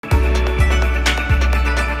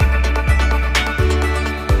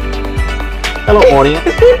Hello, audience.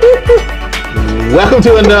 Welcome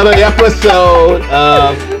to another episode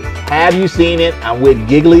of Have You Seen It? I'm with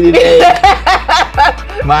Giggly today.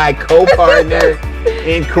 My co-partner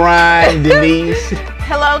in crime, Denise.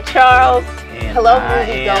 Hello, Charles. And hello,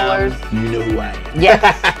 moviegoers. You know who I am.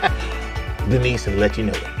 Yes. Denise will let you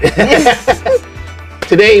know it.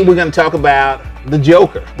 Today we're going to talk about The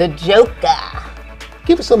Joker. The Joker.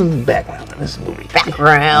 Give us some background on this movie.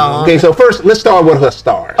 Background. Okay, so first let's start with her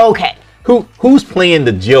stars. Okay. Who's playing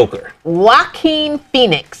the Joker? Joaquin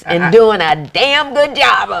Phoenix and doing a damn good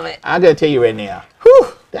job of it. I gotta tell you right now,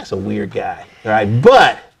 that's a weird guy, right?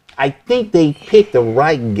 But I think they picked the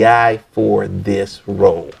right guy for this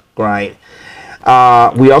role, right?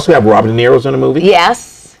 We also have Robert De Niro's in the movie.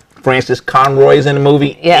 Yes. Frances Conroy's in the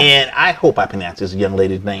movie. Yes. And I hope I pronounced this young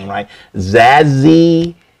lady's name right.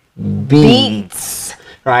 Zazie Beetz.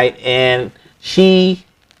 Right? And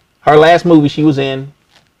her last movie she was in,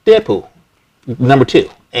 Deadpool,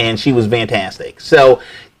 #2. And she was fantastic. So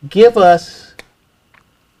give us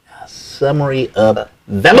a summary of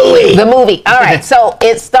the movie. The movie. All right. So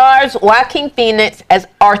it stars Joaquin Phoenix as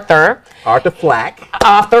Arthur. Arthur Fleck.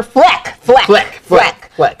 Arthur Fleck. Fleck.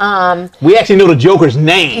 We actually know the Joker's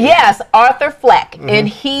name. Yes, Arthur Fleck. And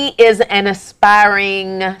he is an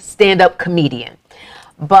aspiring stand-up comedian.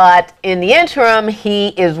 But in the interim, he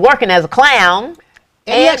is working as a clown.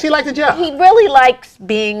 And he actually likes the job. He really likes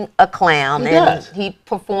being a clown. He and does. He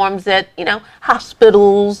performs at,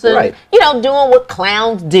 hospitals and, Right. Doing what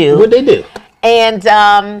clowns do. What they do. And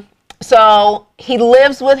so he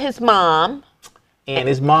lives with his mom. And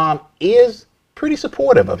his mom is pretty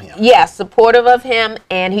supportive of him. Yes, supportive of him,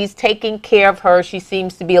 and he's taking care of her. She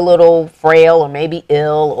seems to be a little frail or maybe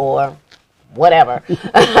ill or whatever.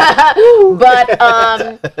 But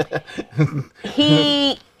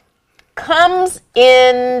he comes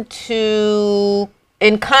in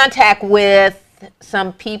contact with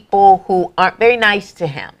some people who aren't very nice to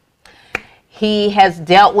him. He has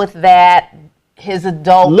dealt with that his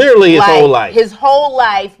adult literally his life, whole life. His whole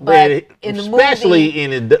life, but in the movie,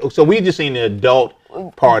 especially so we've just seen the adult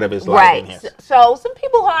part of his life. Right. In here. So some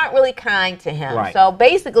people aren't really kind to him. Right. So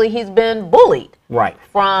basically he's been bullied. Right.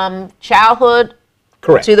 From childhood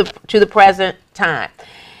Correct. to the present time.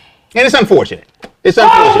 And it's unfortunate. It's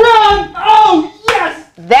unfortunate. Oh, yes!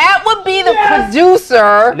 That would be the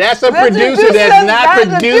producer. That's a The producer that's not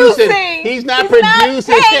producing. producing. He's not He's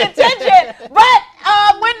producing. not paying attention. But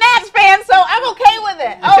we're Nats fans, so I'm okay with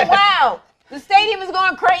it. Oh, wow. The stadium is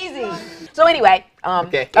going crazy. So anyway,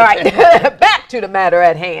 Okay. All right, back to the matter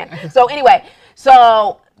at hand. So anyway,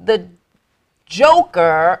 the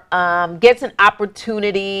Joker gets an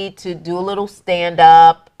opportunity to do a little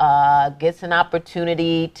stand-up, gets an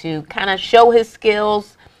opportunity to kind of show his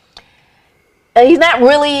skills. He's not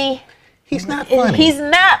really... He's not funny. He's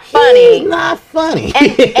not funny. He's not funny.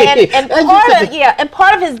 And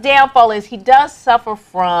part of his downfall is he does suffer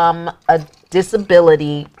from a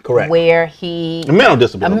disability. Correct. Where he... A mental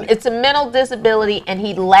disability. It's a mental disability, and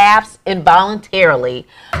he laughs involuntarily.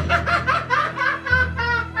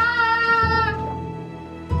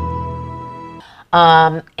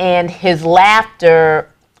 And his laughter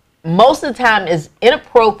most of the time is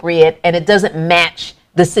inappropriate, and it doesn't match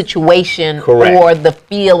the situation Correct. or the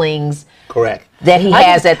feelings Correct. that he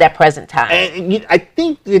has at that present time. And I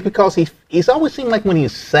think it's because he's always seemed like when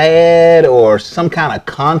he's sad or some kind of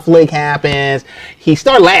conflict happens, he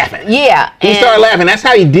starts laughing. Yeah. He started laughing. That's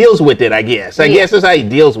how he deals with it, I guess. I guess that's how he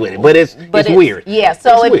deals with it. But it's weird. Yeah.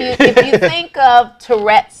 So It's if you think of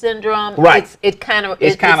Tourette syndrome, right. it's kind of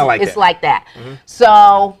like it's that. like that. Mm-hmm.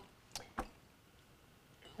 So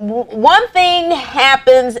one thing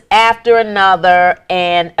happens after another,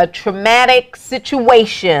 and a traumatic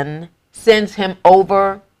situation sends him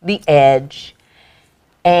over the edge,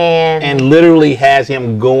 and literally has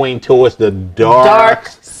him going towards the dark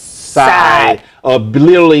side of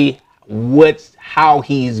literally how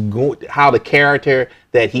the character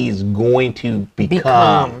that he's going to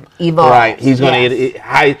become evolve. Right, he's going to.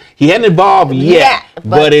 He hadn't evolved yet,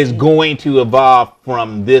 but is going to evolve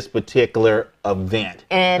from this particular event.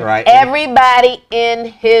 And right? everybody in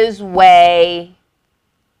his way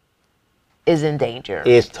is in danger.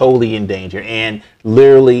 Is totally in danger, and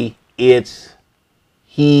literally, he's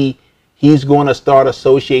going to start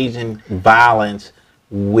associating violence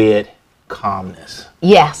with calmness.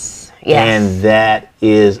 Yes. And that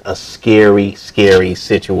is a scary, scary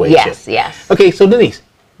situation. Yes. Okay, so Denise,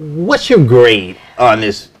 what's your grade on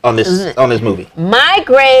this movie? My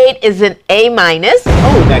grade is an A-.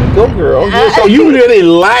 Oh, now go girl. So you really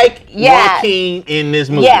like Joaquin in this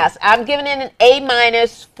movie? Yes, I'm giving it an A-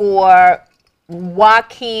 for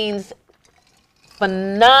Joaquin's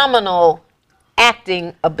phenomenal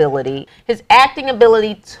acting ability. His acting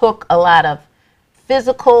ability took a lot of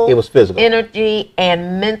physical, It was physical. energy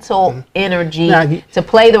and mental energy Now, he- to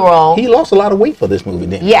play the role. He lost a lot of weight for this movie,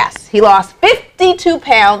 didn't he? Yes, he lost 52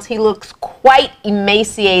 pounds. He looks quite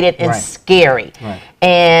emaciated and Right. scary. Right.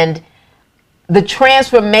 And the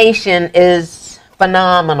transformation is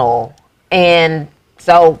phenomenal. And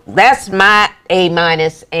so that's my A-.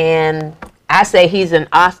 And I say he's an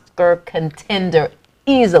Oscar contender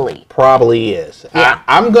easily. Probably is. Yeah.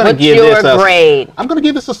 I'm going to What's give your this a grade? I'm going to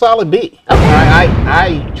give this a solid B.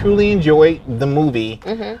 I truly enjoyed the movie,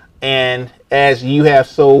 Mm-hmm. and as you have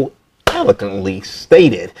so eloquently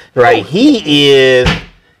stated, right? He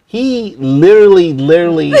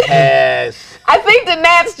literally has. I think the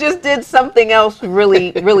Nats just did something else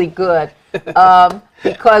really, really good.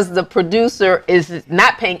 Because the producer is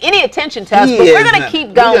not paying any attention to us, but we're going to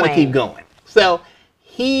keep going. We're going to keep going. So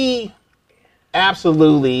he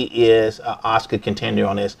absolutely is an Oscar contender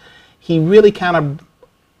on this. He really kind of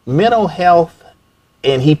mental health,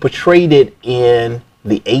 and he portrayed it in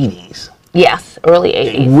the 80s, Yes, early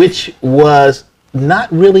 80s. which was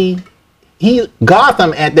not really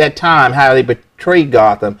Gotham at that time, how they portrayed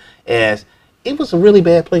Gotham as it was a really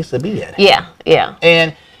bad place to be at. Yeah, yeah.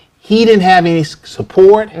 And he didn't have any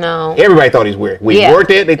support. No. Everybody thought he was weird. We Yeah. worked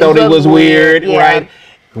it, they It thought he was was weird, weird, yeah. right?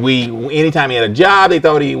 Anytime he had a job, they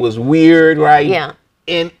thought he was weird, right? Yeah.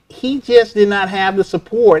 And he just did not have the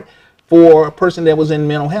support for a person that was in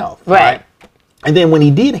mental health. Right. And then when he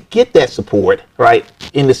did get that support, right,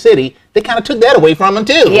 in the city, they kind of took that away from him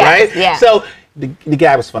too, Yes, right? yeah. So the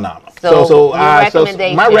guy was phenomenal. So, your my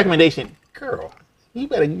recommendation. recommendation, girl,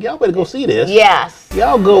 y'all better go see this. Yes.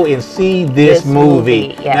 Y'all go and see this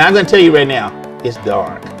movie. yes. Now I'm gonna tell you right now, it's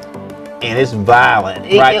dark and it's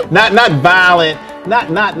violent, right? Not violent, not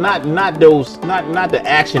the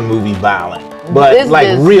action movie violent, but This like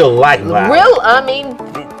is real life violent.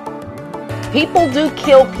 People do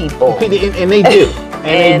kill people. And they do, and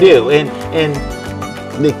they do, and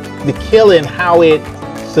the killing, how it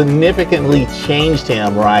significantly changed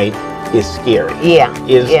him, right, is scary. Yeah.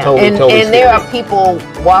 Is yeah. totally and scary. there are people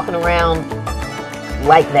walking around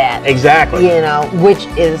like that. Exactly. You know, which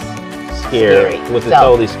is Scary. Which is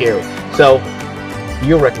totally scary. So,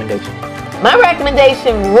 your recommendation? my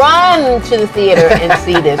recommendation, run to the theater and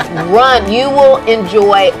see this. Run. You will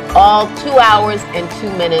enjoy all 2 hours and 2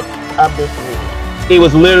 minutes of this movie. It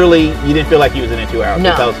was literally, you didn't feel like you was in it 2 hours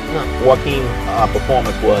No, because no. Joaquin's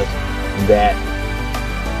performance was that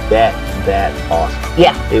awesome.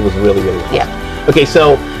 Yeah. It was really awesome. Yeah. Okay,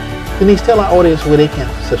 so Denise, tell our audience where they can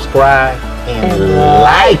subscribe and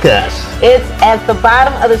like us. It's at the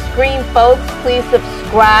bottom of the screen, folks. Please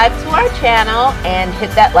subscribe to our channel and hit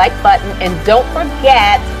that like button. And don't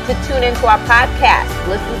forget to tune into our podcast.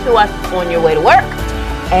 Listen to us on your way to work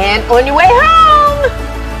and on your way home.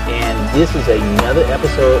 And this is another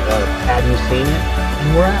episode of Have You Seen It?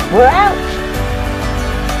 And we're out. We're out.